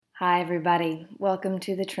Hi, everybody. Welcome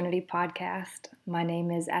to the Trinity Podcast. My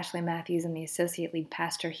name is Ashley Matthews. I'm the Associate Lead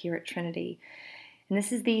Pastor here at Trinity. And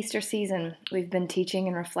this is the Easter season. We've been teaching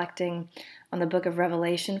and reflecting on the book of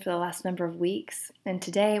Revelation for the last number of weeks. And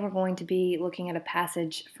today we're going to be looking at a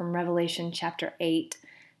passage from Revelation chapter 8,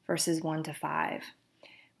 verses 1 to 5.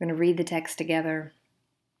 We're going to read the text together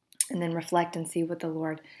and then reflect and see what the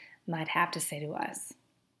Lord might have to say to us.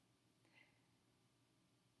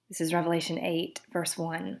 This is Revelation 8, verse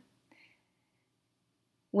 1.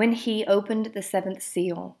 When he opened the seventh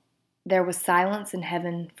seal, there was silence in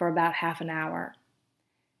heaven for about half an hour.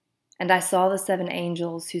 And I saw the 7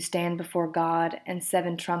 angels who stand before God, and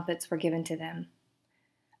 7 trumpets were given to them.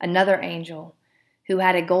 Another angel, who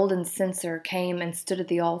had a golden censer, came and stood at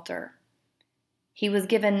the altar. He was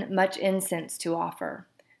given much incense to offer,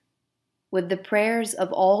 with the prayers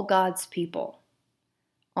of all God's people,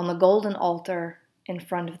 on the golden altar in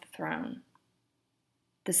front of the throne.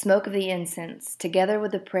 The smoke of the incense, together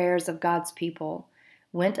with the prayers of God's people,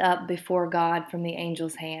 went up before God from the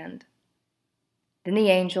angel's hand. Then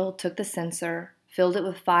the angel took the censer, filled it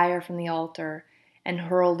with fire from the altar, and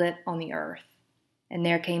hurled it on the earth. And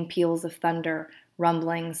there came peals of thunder,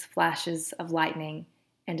 rumblings, flashes of lightning,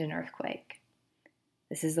 and an earthquake.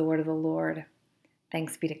 This is the word of the Lord.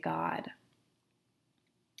 Thanks be to God.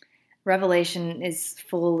 Revelation is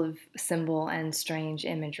full of symbol and strange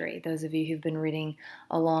imagery. Those of you who've been reading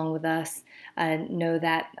along with us know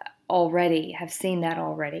that already, have seen that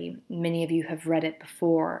already. Many of you have read it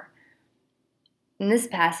before. And this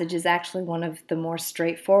passage is actually one of the more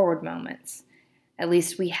straightforward moments. At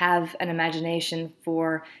least we have an imagination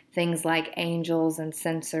for things like angels and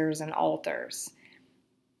censers and altars.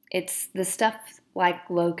 It's the stuff like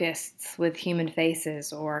locusts with human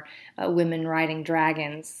faces or women riding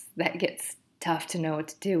dragons that gets tough to know what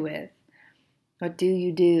to do with. What do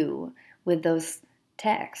you do with those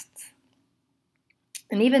texts?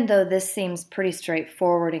 And even though this seems pretty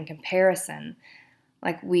straightforward in comparison,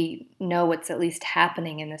 like we know what's at least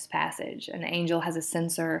happening in this passage. An angel has a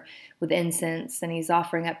censer with incense and he's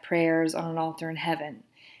offering up prayers on an altar in heaven.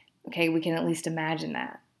 Okay, we can at least imagine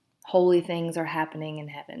that. Holy things are happening in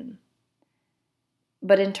heaven.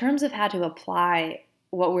 But in terms of how to apply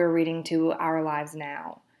what we're reading to our lives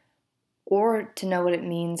now, or to know what it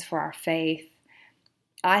means for our faith,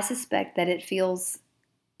 I suspect that it feels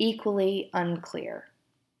equally unclear.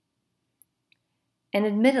 And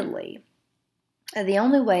admittedly, the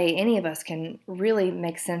only way any of us can really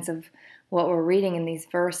make sense of what we're reading in these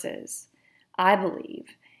verses, I believe,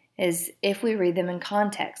 is if we read them in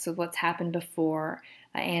context with what's happened before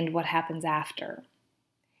and what happens after.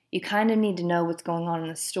 You kind of need to know what's going on in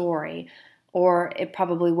the story, or it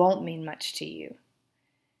probably won't mean much to you.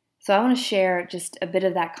 So I want to share just a bit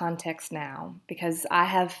of that context now, because I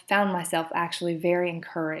have found myself actually very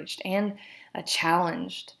encouraged and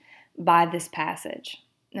challenged by this passage.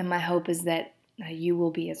 And my hope is that you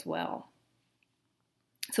will be as well.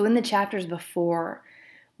 So in the chapters before,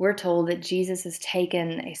 we're told that Jesus has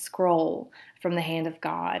taken a scroll from the hand of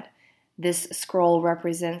God. This scroll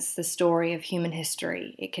represents the story of human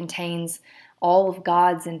history. It contains all of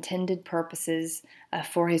God's intended purposes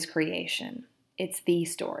for his creation. It's the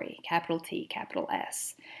story, capital T, capital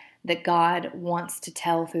S, that God wants to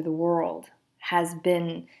tell through the world, has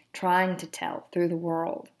been trying to tell through the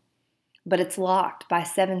world. But it's locked by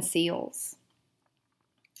 7 seals.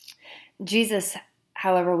 Jesus,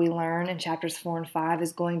 however, we learn in chapters 4 and 5,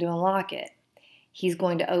 is going to unlock it. He's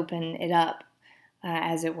going to open it up,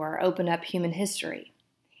 as it were, open up human history.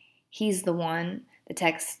 He's the one, the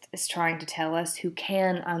text is trying to tell us, who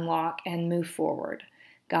can unlock and move forward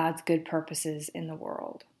God's good purposes in the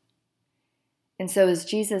world. And so as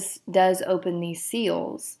Jesus does open these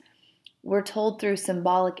seals, we're told through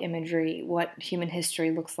symbolic imagery what human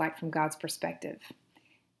history looks like from God's perspective.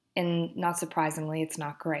 And not surprisingly, it's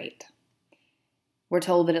not great. We're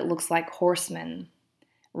told that it looks like horsemen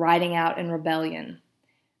riding out in rebellion,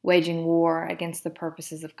 waging war against the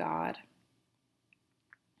purposes of God.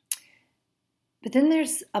 But then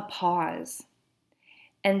there's a pause,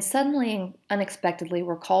 and suddenly and unexpectedly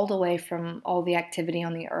we're called away from all the activity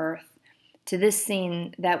on the earth to this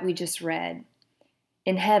scene that we just read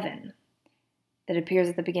in heaven that appears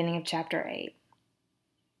at the beginning of chapter 8.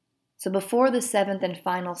 So before the 7th and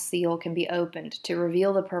final seal can be opened to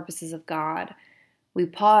reveal the purposes of God, we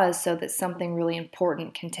pause so that something really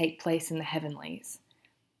important can take place in the heavenlies.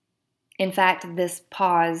 In fact, this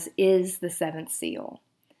pause is the 7th seal.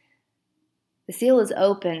 The seal is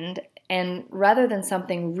opened, and rather than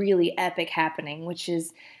something really epic happening, which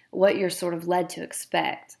is what you're sort of led to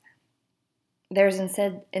expect, there's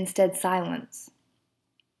instead silence.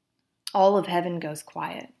 All of heaven goes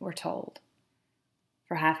quiet, we're told,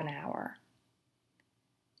 for half an hour.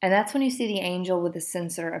 And that's when you see the angel with the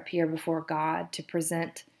censer appear before God to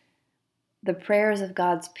present the prayers of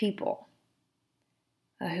God's people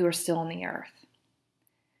who are still on the earth.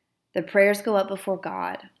 The prayers go up before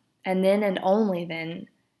God, and then and only then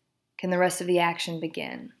can the rest of the action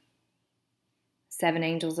begin. 7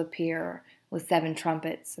 angels appear with 7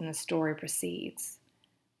 trumpets, and the story proceeds.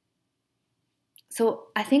 So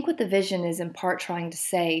I think what the vision is in part trying to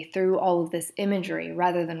say through all of this imagery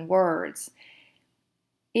rather than words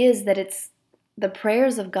is that it's the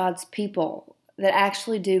prayers of God's people that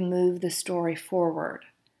actually do move the story forward.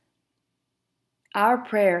 Our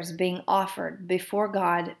prayers being offered before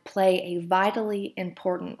God play a vitally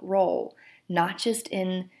important role, not just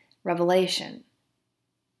in Revelation.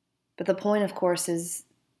 But the point, of course, is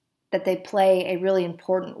that they play a really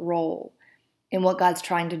important role in what God's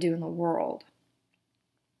trying to do in the world.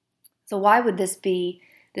 So why would this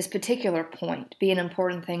particular point be an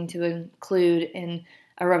important thing to include in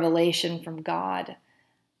a revelation from God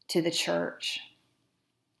to the church,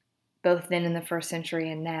 both then in the first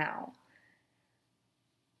century and now?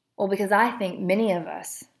 Well, because I think many of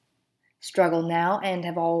us struggle now and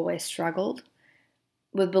have always struggled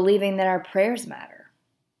with believing that our prayers matter,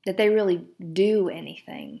 that they really do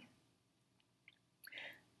anything.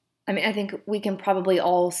 I mean, I think we can probably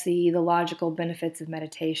all see the logical benefits of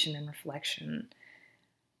meditation and reflection.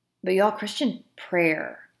 But y'all, Christian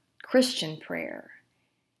prayer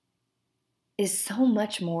is so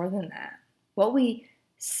much more than that. What we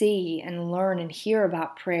see and learn and hear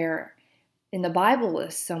about prayer in the Bible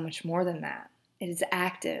is so much more than that. It is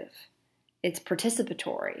active. It's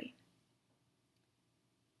participatory.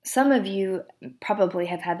 Some of you probably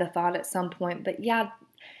have had the thought at some point, but yeah,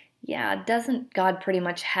 doesn't God pretty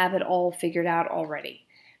much have it all figured out already?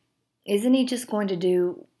 Isn't he just going to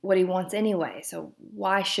do what he wants anyway? So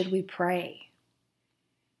why should we pray?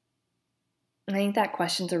 I think that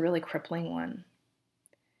question's a really crippling one.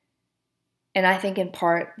 And I think in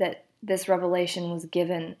part that this revelation was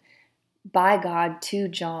given by God to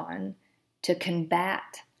John to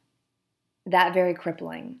combat that very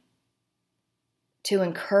crippling, to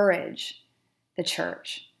encourage the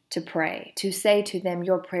church to pray, to say to them,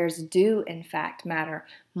 your prayers do in fact matter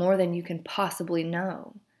more than you can possibly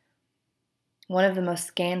know. One of the most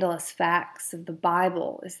scandalous facts of the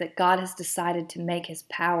Bible is that God has decided to make his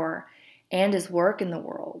power and his work in the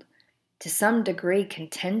world to some degree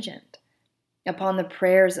contingent upon the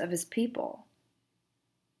prayers of his people.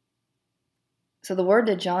 So the word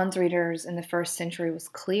to John's readers in the first century was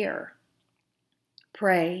clear.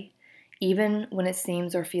 Pray, even when it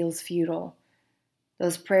seems or feels futile.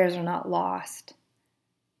 Those prayers are not lost.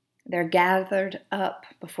 They're gathered up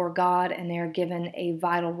before God and they are given a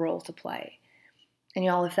vital role to play. And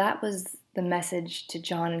y'all, if that was the message to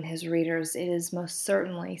John and his readers, it is most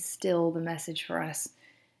certainly still the message for us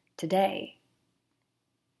today.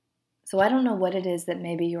 So I don't know what it is that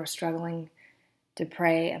maybe you're struggling to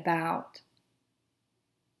pray about.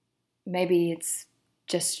 Maybe it's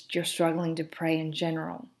just you're struggling to pray in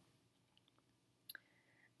general.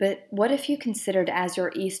 But what if you considered as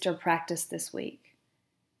your Easter practice this week?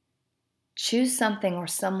 Choose something or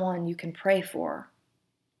someone you can pray for.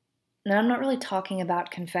 Now, I'm not really talking about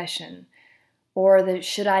confession or the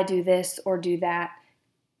should I do this or do that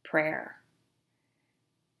prayer.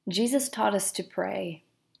 Jesus taught us to pray,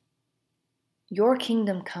 your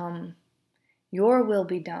kingdom come, your will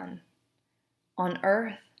be done, on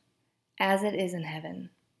earth as it is in heaven.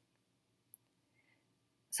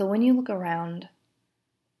 So when you look around,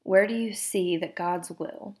 where do you see that God's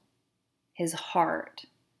will, his heart,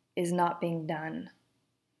 is not being done?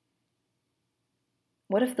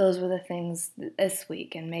 What if those were the things this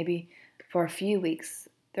week and maybe for a few weeks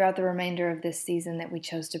throughout the remainder of this season that we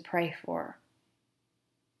chose to pray for?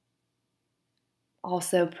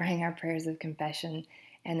 Also praying our prayers of confession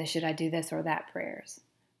and the should I do this or that prayers.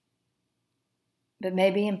 But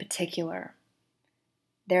maybe in particular,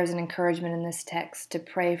 there's an encouragement in this text to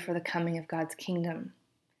pray for the coming of God's kingdom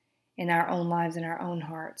in our own lives, in our own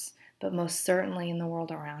hearts, but most certainly in the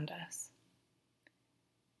world around us.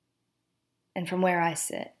 And from where I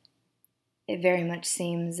sit, it very much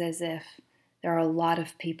seems as if there are a lot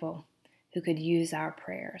of people who could use our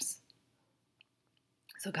prayers.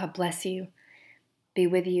 So God bless you. Be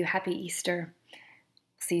with you. Happy Easter.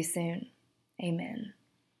 See you soon. Amen.